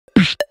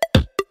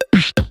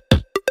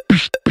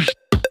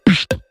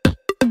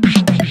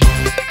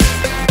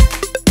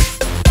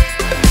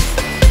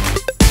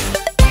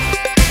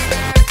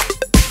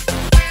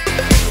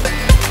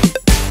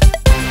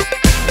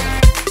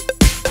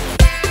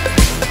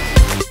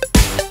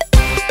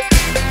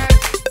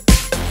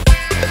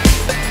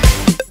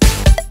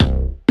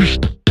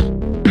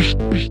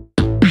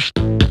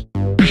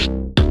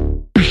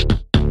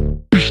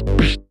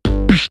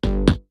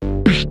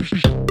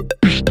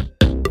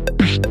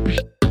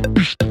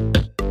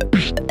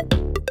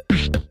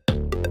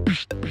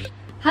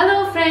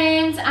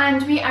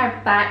are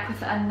back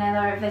with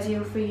another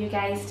video for you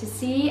guys to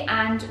see,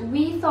 and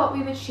we thought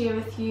we would share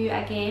with you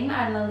again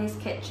our Lily's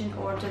Kitchen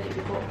order that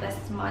we got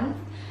this month.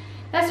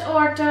 This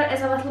order is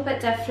a little bit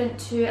different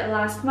to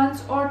last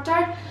month's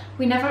order.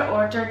 We never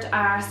ordered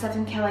our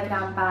 7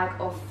 kilogram bag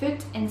of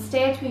food.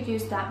 Instead, we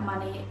used that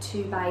money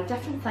to buy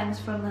different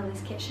things from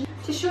Lily's Kitchen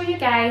to show you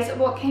guys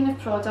what kind of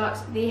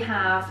products they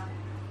have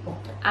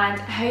and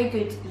how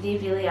good they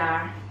really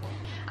are.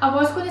 I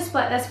was going to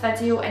split this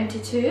video into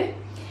two,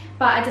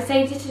 but I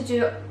decided to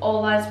do it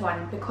all as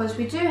one because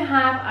we do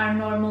have our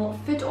normal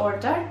food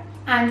order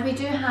and we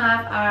do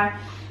have our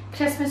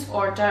Christmas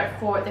order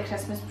for the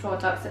Christmas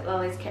products that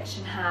Lily's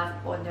Kitchen have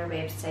on their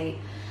website.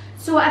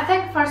 So I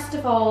think first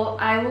of all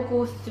I will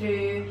go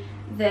through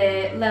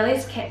the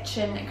Lily's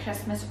Kitchen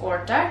Christmas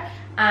order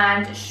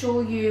and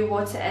show you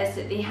what it is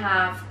that they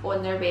have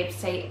on their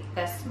website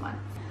this month.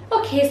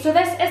 Okay, so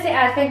this is the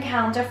advent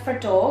calendar for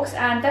dogs,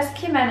 and this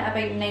came in about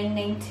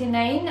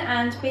 $9.99,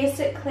 and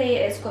basically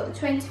it's got the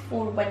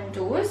 24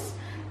 windows.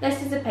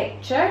 This is a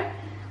picture.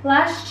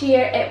 Last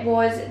year it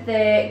was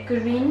the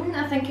green,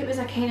 I think it was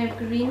a kind of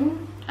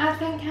green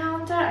advent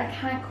calendar, I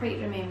can't quite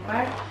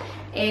remember.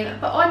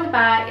 But on the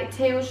back it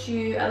tells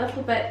you a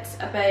little bit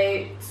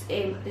about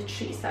the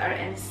treats that are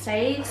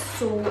inside.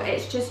 So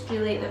it's just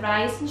really the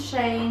rise and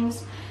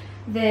shines,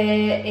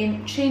 the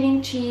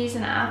training cheese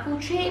and apple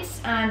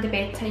treats, and the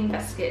bedtime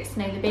biscuits.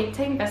 Now the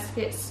bedtime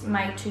biscuits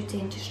my two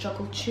tend to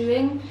struggle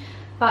chewing,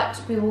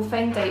 but we will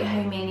find out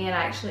how many are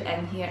actually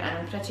in here, and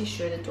I'm pretty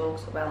sure the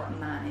dogs will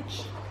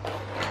manage.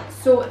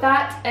 So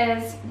that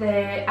is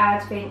the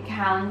advent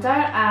calendar,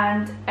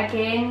 and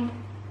again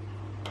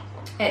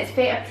it's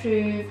vet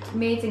approved,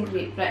 made in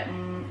Great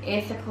Britain,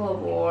 ethical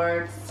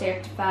awards,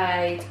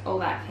 certified, all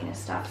that kind of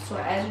stuff. So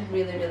it is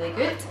really, really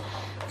good.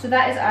 So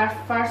that is our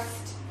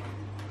first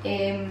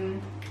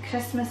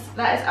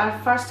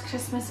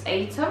Christmas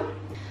item.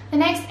 The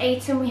next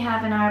item we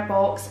have in our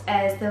box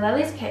is the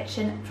Lily's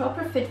Kitchen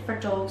Proper Food for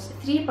Dogs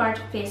 3-bird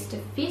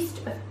Festive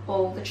Feast with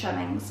all the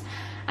trimmings.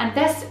 And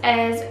this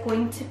is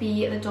going to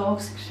be the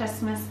dogs'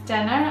 Christmas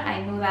dinner.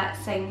 I know that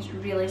sounds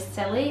really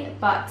silly,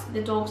 but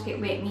the dogs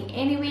get wet meat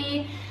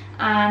anyway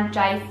and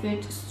dry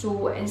food,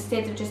 so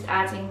instead of just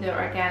adding the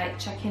organic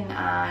chicken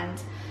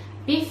and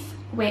beef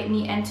wet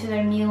meat into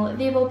their meal,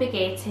 they will be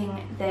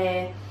getting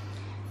the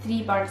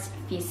 3 birds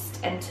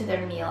feast into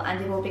their meal, and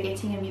they will be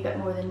getting a wee bit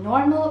more than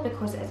normal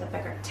because it is a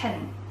bigger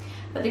tin.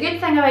 But the good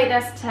thing about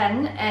this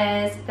tin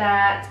is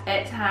that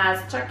it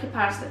has turkey,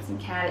 parsnips and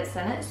carrots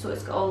in it, so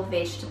it's got all the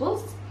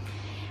vegetables.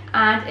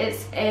 And it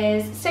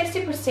is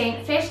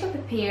 60% freshly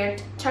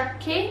prepared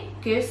turkey,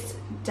 goose,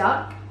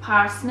 duck,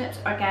 parsnips,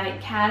 organic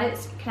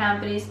carrots,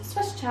 cranberries,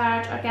 Swiss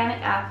chard,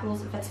 organic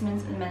apples,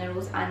 vitamins and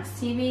minerals and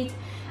seaweed.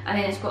 And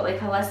then it's got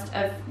like a list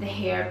of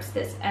the herbs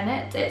that's in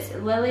it. It's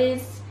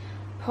Lily's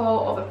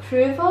Paw of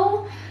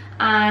Approval,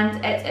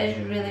 and it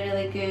is really,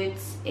 really good.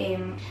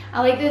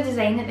 I like the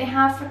design that they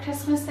have for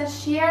Christmas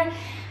this year.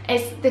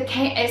 It's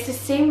the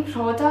same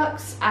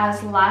products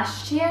as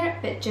last year,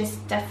 but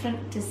just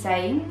different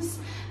designs.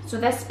 So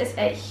this is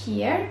it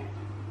here,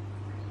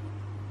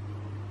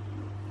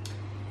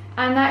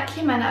 and that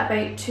came in at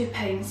about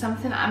 £2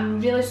 something.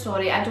 I'm really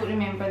sorry, I don't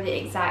remember the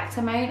exact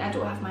amount, I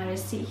don't have my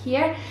receipt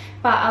here,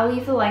 but I'll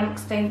leave the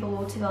links down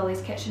below to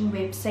Lily's Kitchen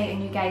website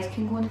and you guys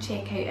can go and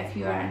check out if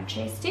you are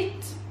interested.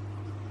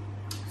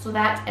 So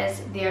that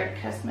is their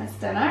Christmas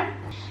dinner.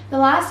 The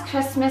last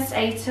Christmas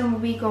item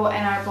we got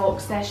in our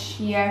box this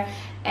year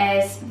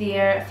is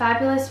their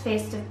fabulous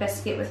festive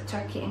biscuit with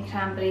turkey and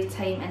cranberry,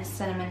 thyme and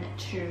cinnamon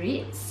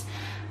treats.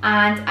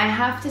 And I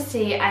have to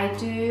say I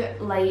do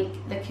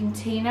like the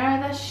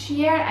container this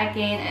year.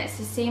 Again, it's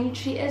the same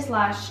treat as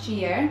last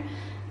year,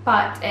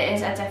 but it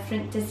is a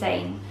different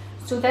design.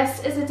 So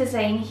this is a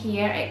design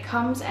here. It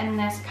comes in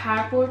this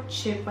cardboard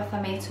tube with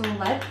a metal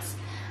lid,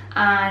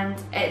 and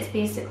it's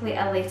basically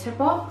a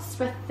letterbox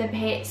with the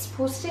pets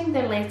posting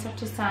their letter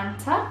to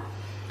Santa,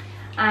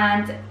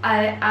 and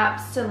I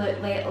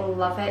absolutely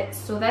love it.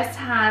 So this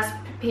has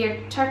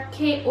prepared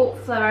turkey, oat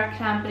flour,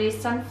 cranberries,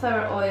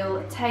 sunflower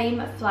oil,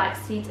 thyme,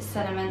 flaxseed,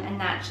 cinnamon and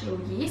natural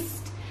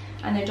yeast,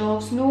 and the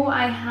dogs know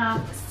I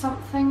have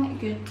something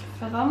good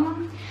for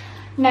them.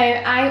 Now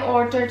I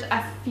ordered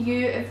a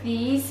few of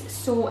these,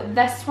 so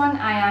this one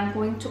I am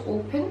going to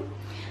open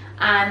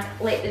and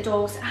let the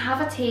dogs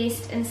have a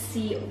taste and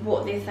see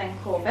what they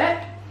think of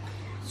it.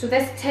 So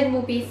this tin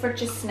will be for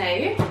just now,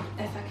 if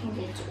I can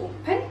get it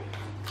open.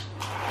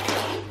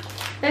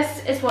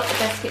 This is what the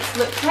biscuits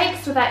look like,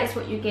 so that is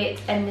what you get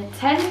in the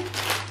tin,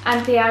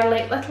 and they are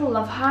like little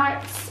love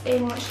hearts,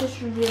 which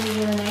is really,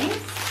 really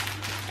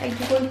nice. Are you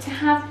going to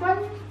have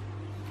one?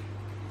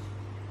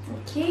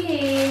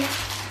 Okay.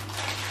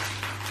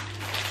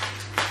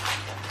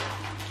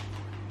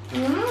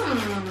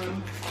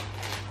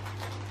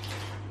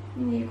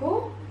 There you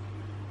go.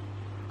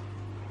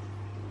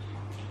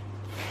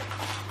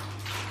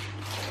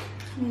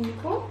 There you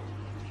go.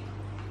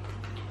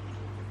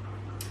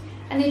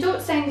 And they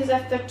don't sound as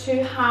if they're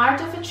too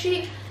hard of a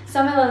treat.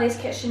 Some of Lily's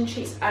Kitchen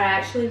treats are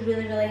actually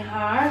really, really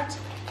hard.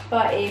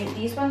 But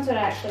these ones are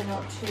actually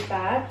not too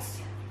bad.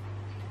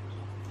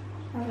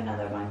 Have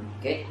another one.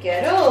 Good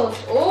girls.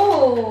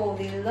 Oh,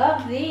 they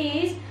love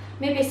these.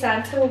 Maybe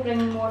Santa will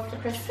bring more for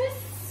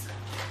Christmas.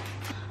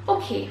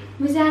 Okay,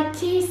 was that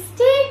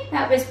tasty?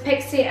 That was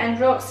Pixie and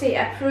Roxy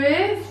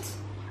approved.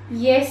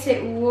 Yes,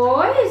 it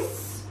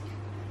was.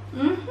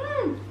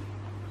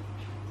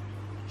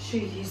 Sure,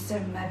 these are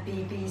my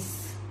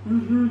babies.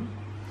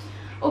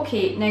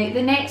 Okay, now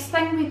the next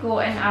thing we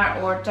got in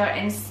our order,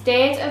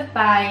 instead of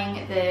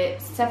buying the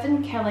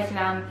 7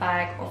 kilogram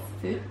bag of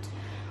food,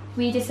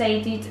 we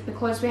decided,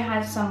 because we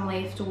had some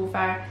left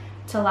over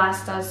to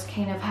last us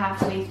kind of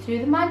halfway through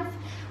the month,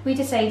 we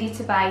decided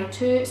to buy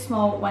 2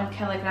 small 1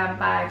 kilogram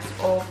bags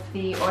of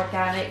the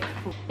organic,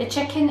 the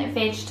chicken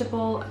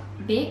vegetable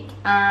bake,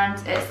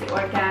 and it's the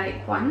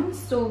organic one.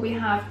 So we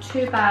have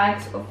 2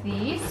 bags of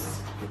these.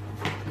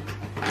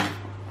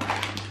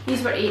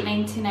 These were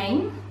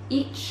 $8.99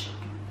 each,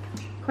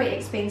 quite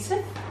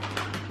expensive,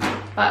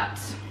 but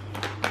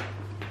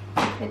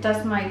it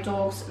does my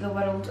dogs the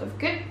world of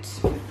good.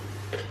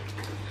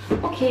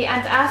 Okay,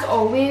 and as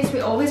always, we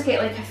always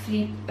get like a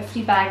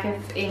free bag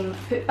of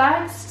foot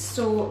bags.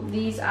 So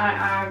these are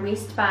our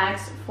waste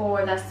bags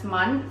for this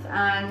month,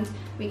 and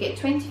we get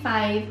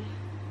 25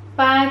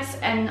 bags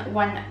in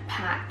one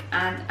pack,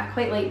 and I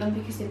quite like them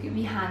because they've got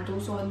wee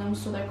handles on them,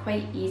 so they're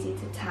quite easy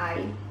to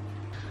tie.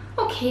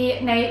 Okay,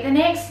 now the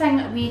next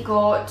thing we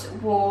got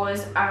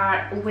was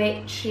our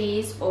wet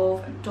trays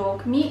of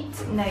dog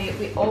meat. Now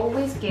we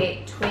always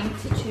get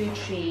 22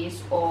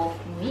 trays of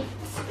meat.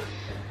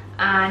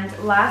 And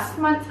last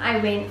month I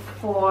went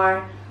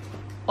for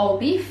all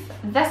beef.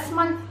 This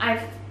month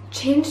I've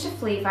changed the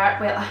flavour.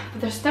 Well,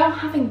 they're still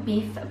having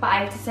beef, but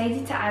I've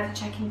decided to add the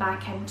chicken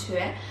back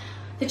into it.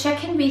 The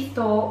chicken we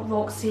thought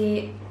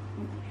Roxy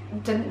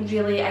didn't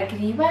really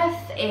agree with,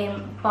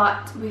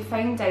 but we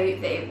found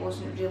out that it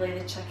wasn't really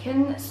the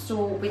chicken,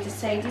 so we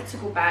decided to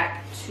go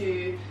back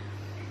to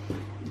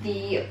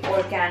the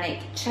organic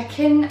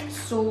chicken.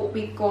 So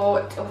we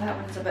got, oh, that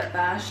one's a bit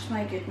bashed,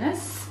 my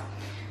goodness.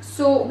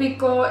 So we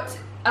got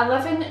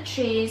 11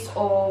 trays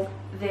of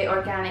the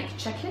organic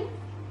chicken,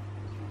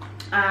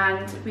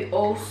 and we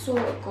also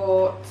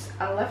got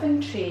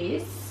 11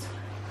 trays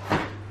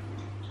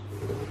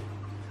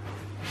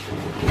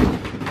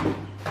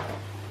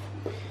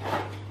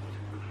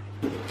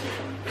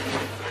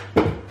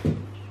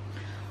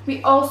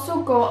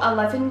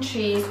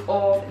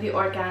of the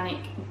organic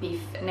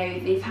beef. Now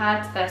they've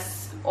had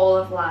this all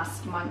of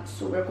last month,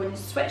 so we're going to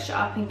switch it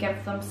up and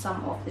give them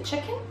some of the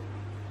chicken.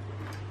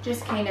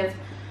 Just kind of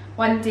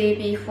one day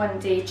beef, one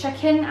day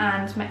chicken,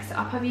 and mix it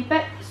up a wee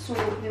bit, so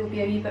they'll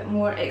be a wee bit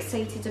more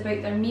excited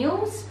about their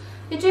meals.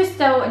 They do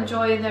still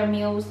enjoy their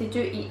meals, they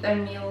do eat their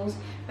meals,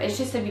 but it's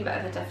just a wee bit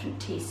of a different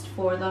taste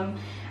for them.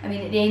 I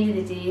mean, at the end of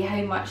the day,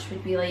 how much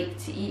would we like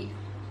to eat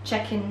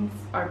chicken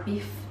or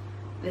beef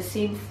the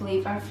same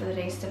flavour for the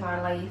rest of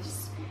our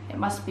lives? It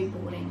must be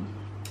boring.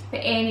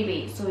 But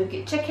anyway, so we've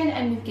got chicken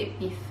and we've got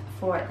beef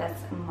for this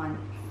month.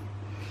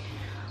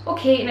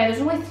 Okay, now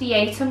there's only 3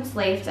 items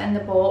left in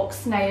the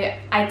box. Now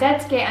I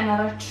did get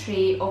another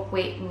tray of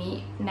wet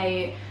meat.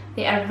 Now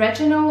the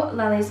original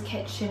Lily's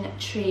Kitchen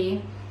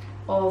tray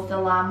of the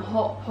lamb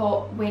hot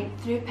pot went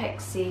through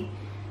Pixie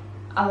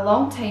a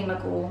long time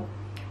ago,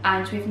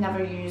 and we've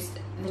never used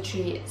the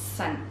tray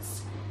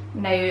since.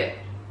 Now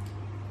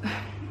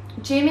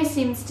Jamie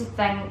seems to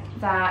think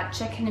that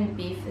chicken and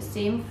beef, the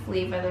same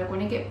flavour, they're going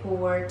to get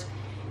bored,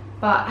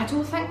 but I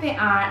don't think they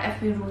are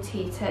if we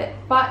rotate it.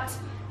 But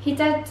he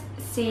did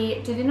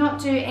say, do they not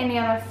do any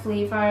other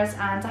flavours?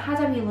 And I had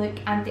a wee look,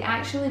 and they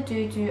actually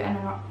do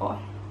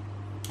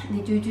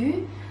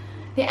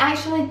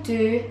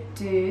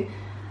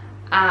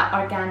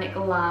organic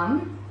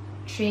lamb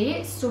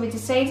tray. So we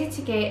decided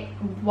to get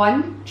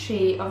 1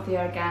 tray of the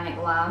organic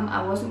lamb.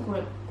 I wasn't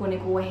going to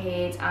go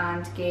ahead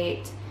and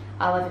get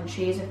 11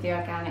 trays of the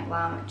organic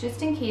lamb,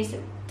 just in case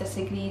it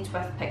disagreed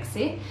with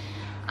Pixie.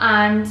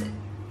 And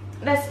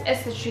this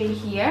is the tray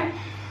here.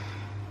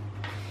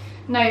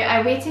 Now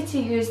I waited to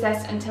use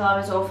this until I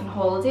was off on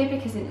holiday,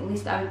 because at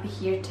least I would be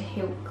here to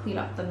help clean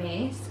up the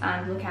mess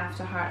and look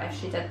after her if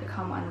she did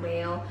become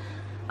unwell.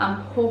 I'm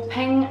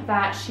hoping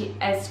that she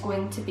is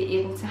going to be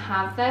able to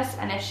have this,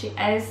 and if she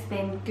is,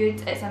 then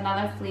good, it's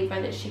another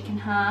flavour that she can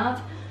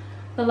have.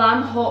 The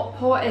lamb hot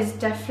pot is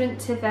different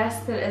to this.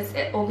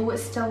 Although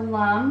it's still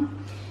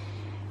lamb,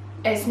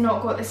 it's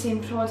not got the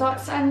same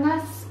products in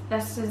this.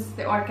 This is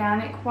the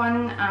organic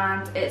one,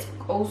 and it's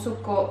also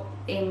got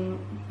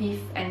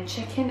beef and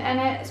chicken in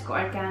it. It's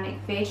got organic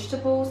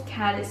vegetables,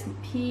 carrots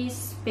and peas,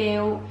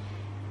 spelt,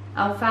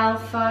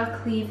 alfalfa,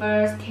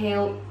 cleavers,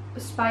 kelp,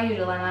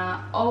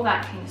 spirulina, all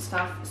that kind of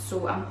stuff.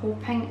 So I'm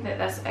hoping that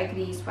this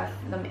agrees with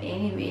them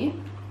anyway.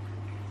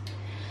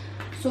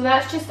 So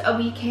that's just a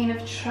wee kind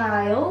of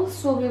trial,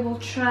 so we will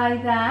try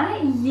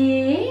that.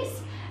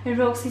 Yes! And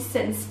Roxy's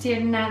sitting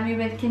staring at me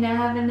with, can I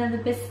have another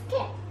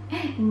biscuit?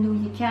 No,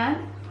 you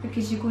can't,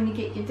 because you're going to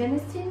get your dinner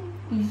soon.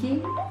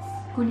 Yes,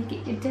 going to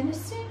get your dinner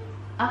soon.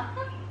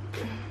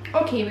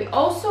 Okay, we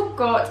also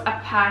got a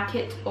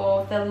packet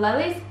of the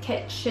Lily's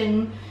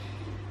Kitchen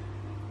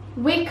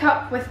Wake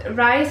Up with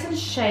Rise and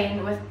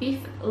Shine with beef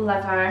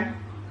liver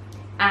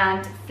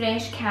and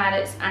fresh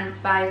carrots and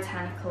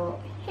botanical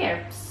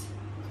herbs.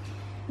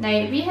 Now,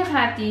 we have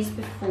had these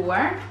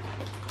before.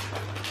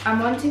 I'm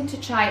wanting to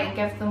try and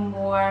give them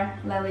more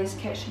Lily's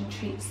Kitchen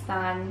treats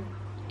than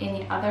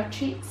any other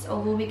treats.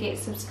 Although we get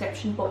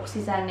subscription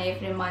boxes in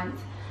every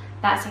month,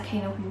 that's a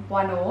kind of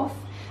one-off.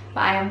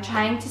 But I am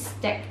trying to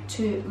stick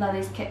to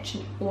Lily's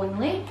Kitchen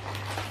only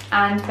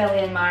and Billy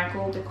and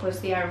Margot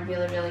because they are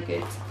really, really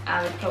good.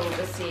 I would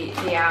probably say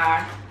they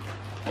are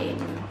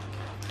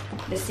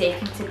the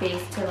second to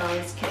base to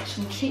Lily's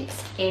Kitchen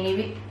treats.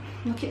 Anyway,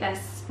 look at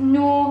this.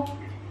 No,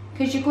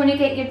 because you're going to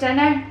get your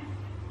dinner.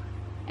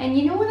 And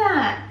you know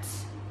that.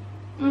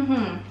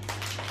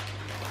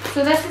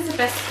 So this is the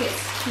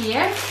biscuits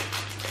here.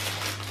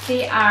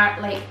 They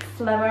are like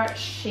flower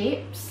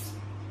shapes.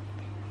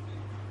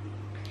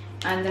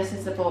 And this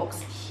is the box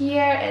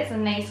here. It's a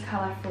nice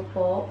colourful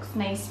box,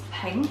 nice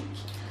pink.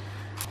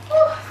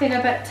 Oh, they're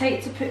a bit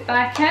tight to put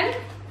back in.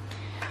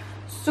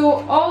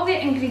 So all the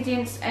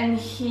ingredients in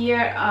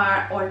here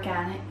are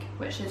organic,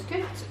 which is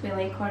good. We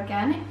like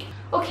organic.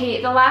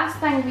 Okay, the last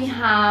thing we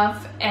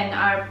have in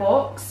our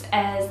box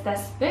is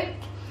this book.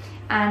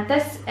 And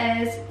this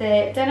is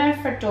the Dinner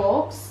for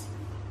Dogs.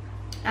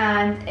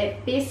 And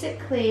it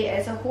basically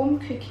is a home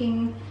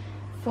cooking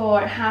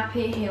for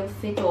happy,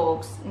 healthy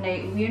dogs.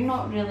 Now, we're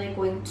not really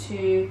going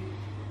to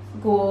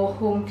go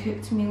home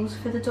cooked meals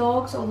for the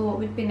dogs, although it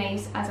would be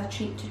nice as a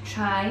treat to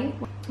try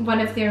one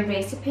of their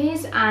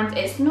recipes. And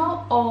it's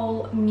not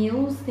all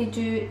meals, they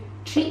do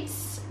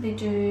treats, they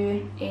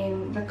do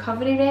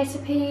recovery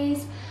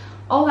recipes,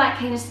 all that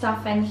kind of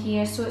stuff in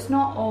here, so it's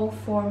not all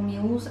for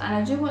meals. And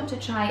I do want to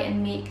try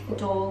and make the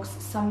dogs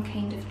some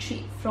kind of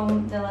treat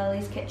from the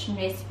Lily's Kitchen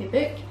recipe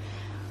book.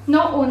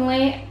 Not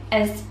only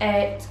is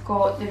it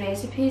got the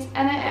recipes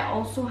in it, it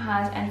also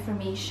has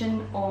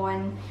information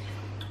on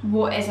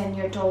what is in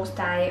your dog's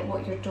diet,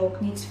 what your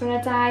dog needs for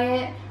a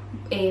diet,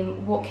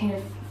 what kind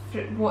of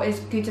fruit, what is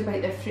good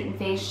about their fruit and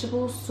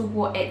vegetables, so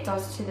what it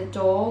does to the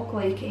dog,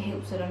 like it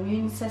helps their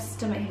immune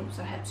system, it helps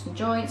their hips and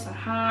joints, their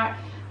heart,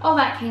 all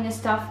that kind of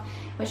stuff,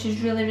 which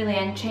is really, really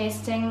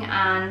interesting.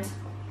 And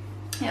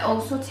it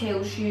also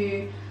tells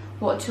you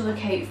what to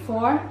look out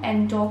for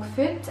in dog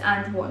food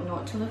and what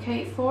not to look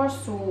out for,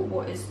 so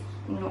what is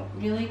not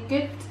really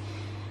good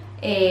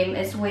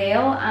as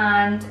well.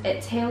 And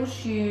it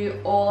tells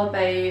you all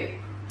about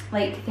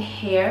like the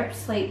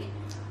herbs, like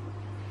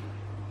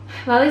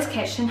Lily's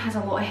Kitchen has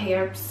a lot of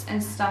herbs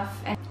and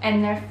stuff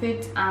in their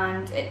food,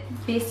 and it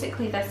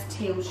basically this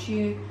tells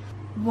you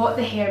what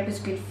the herb is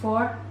good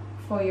for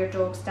your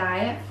dog's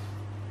diet.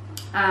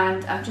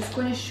 And I'm just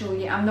going to show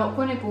you, I'm not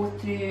going to go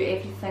through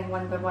everything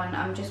one by one,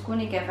 I'm just going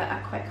to give it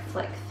a quick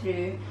flick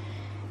through.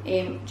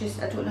 I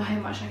don't know how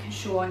much I can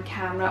show on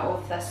camera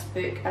of this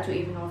book, I don't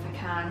even know if I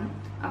can,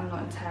 I'm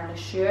not entirely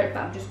sure, but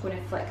I'm just going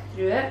to flick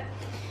through it.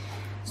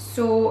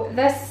 So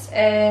this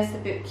is the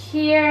book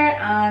here,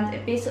 and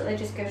it basically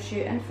just gives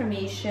you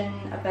information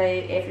about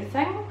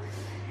everything,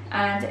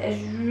 and it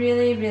is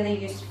really, really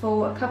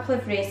useful. A couple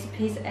of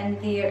recipes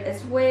in there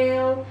as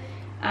well,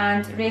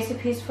 and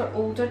recipes for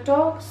older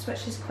dogs,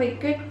 which is quite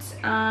good.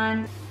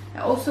 And it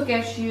also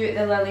gives you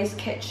the Lily's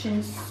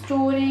Kitchen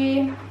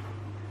story.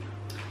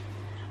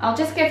 I'll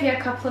just give you a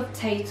couple of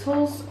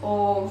titles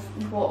of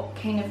what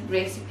kind of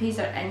recipes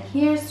are in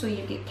here. So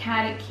you get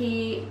carrot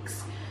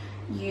cakes,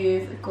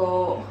 you've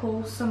got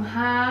wholesome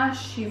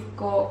hash, you've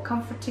got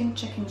comforting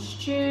chicken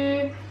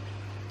stew,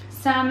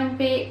 salmon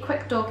bake,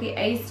 quick doggy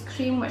ice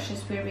cream, which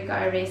is where we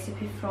got our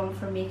recipe from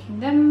for making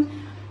them,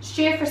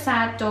 stew for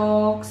sad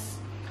dogs,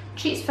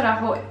 treats for a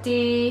hot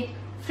day,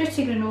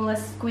 fruity granola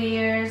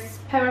squares,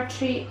 power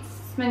treats,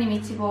 mini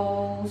meaty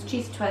balls,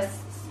 cheese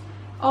twists,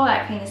 all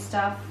that kind of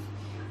stuff.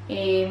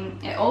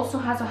 It also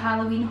has a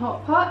Halloween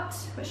hot pot,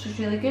 which is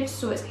really good,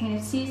 so it's kind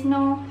of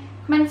seasonal,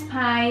 mince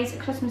pies, a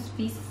Christmas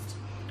feast,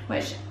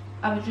 which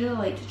I would really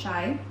like to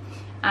try,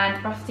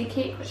 and birthday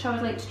cake, which I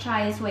would like to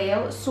try as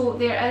well. So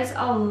there is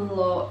a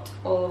lot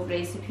of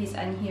recipes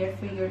in here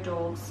for your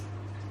dogs.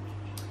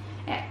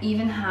 It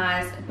even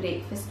has a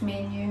breakfast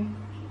menu,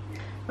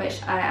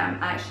 which I am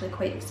actually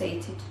quite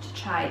excited to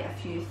try a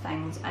few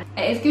things. And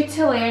it is good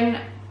to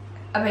learn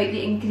about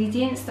the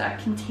ingredients that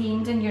are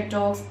contained in your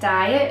dog's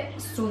diet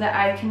so that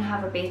I can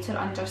have a better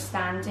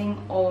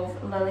understanding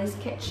of Lily's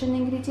Kitchen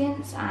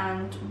ingredients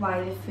and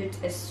why the food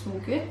is so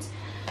good.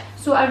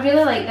 So I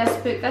really like this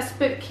book. This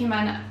book came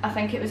in, I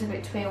think it was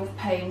about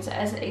 £12.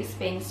 It is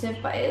expensive,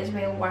 but it is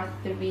well worth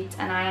the read,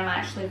 and I am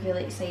actually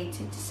really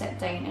excited to sit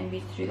down and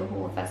read through the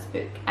whole of this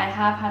book. I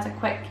have had a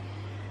quick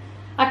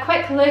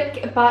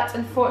look, but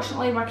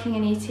unfortunately working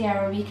an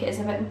 80-hour week, it is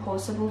a bit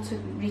impossible to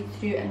read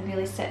through and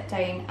really sit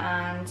down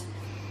and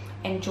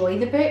enjoy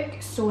the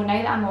book. So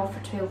now that I'm off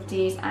for 12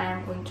 days, I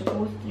am going to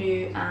go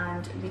through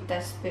and read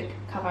this book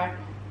cover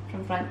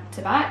from front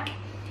to back,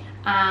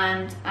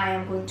 and I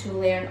am going to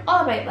learn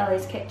all about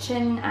Lily's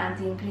Kitchen and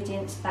the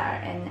ingredients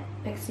that are in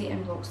Pixie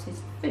and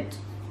Roxy's food.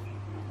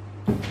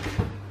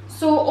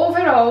 So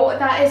overall,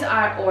 that is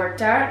our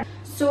order.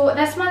 So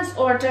this month's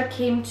order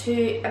came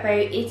to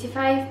about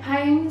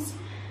 £85.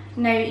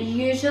 Now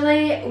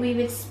usually we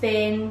would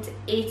spend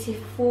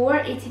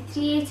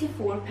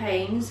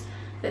 £84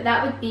 but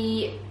that would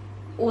be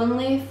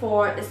only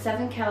for the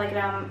 7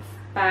 kg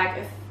bag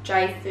of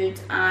dry food,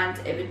 and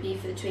it would be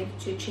for the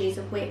 22 trays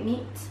of wet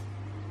meat,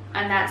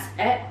 and that's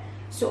it.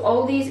 So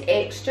all these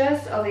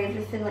extras of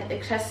everything, like the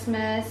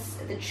Christmas,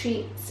 the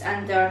treats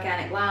and the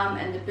organic lamb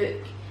and the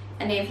book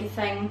and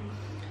everything,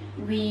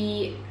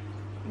 we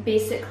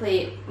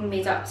basically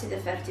made up to the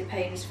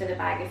 £50 for the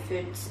bag of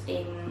food.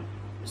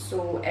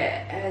 So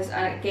it is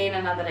again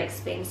another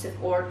expensive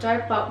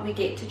order, but we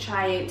get to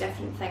try out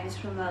different things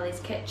from Lily's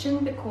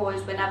Kitchen,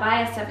 because when I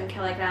buy a 7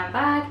 kg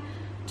bag,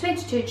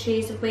 22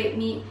 trays of wet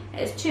meat,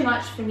 it is too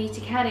much for me to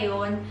carry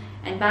on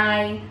and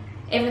buy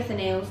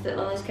everything else that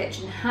Lily's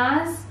Kitchen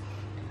has.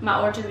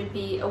 My order would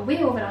be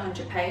way over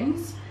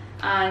 £100,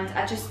 and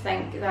I just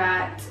think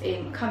that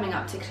coming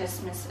up to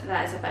Christmas,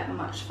 that is a bit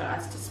much for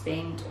us to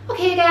spend.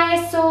 Okay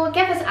guys, so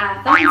give us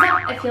a thumbs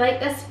up if you like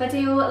this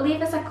video,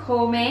 leave us a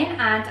comment,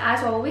 and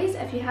as always,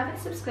 if you haven't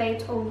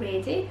subscribed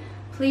already,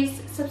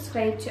 please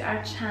subscribe to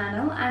our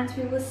channel, and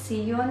we will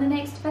see you on the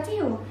next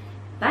video.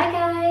 Bye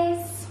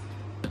guys!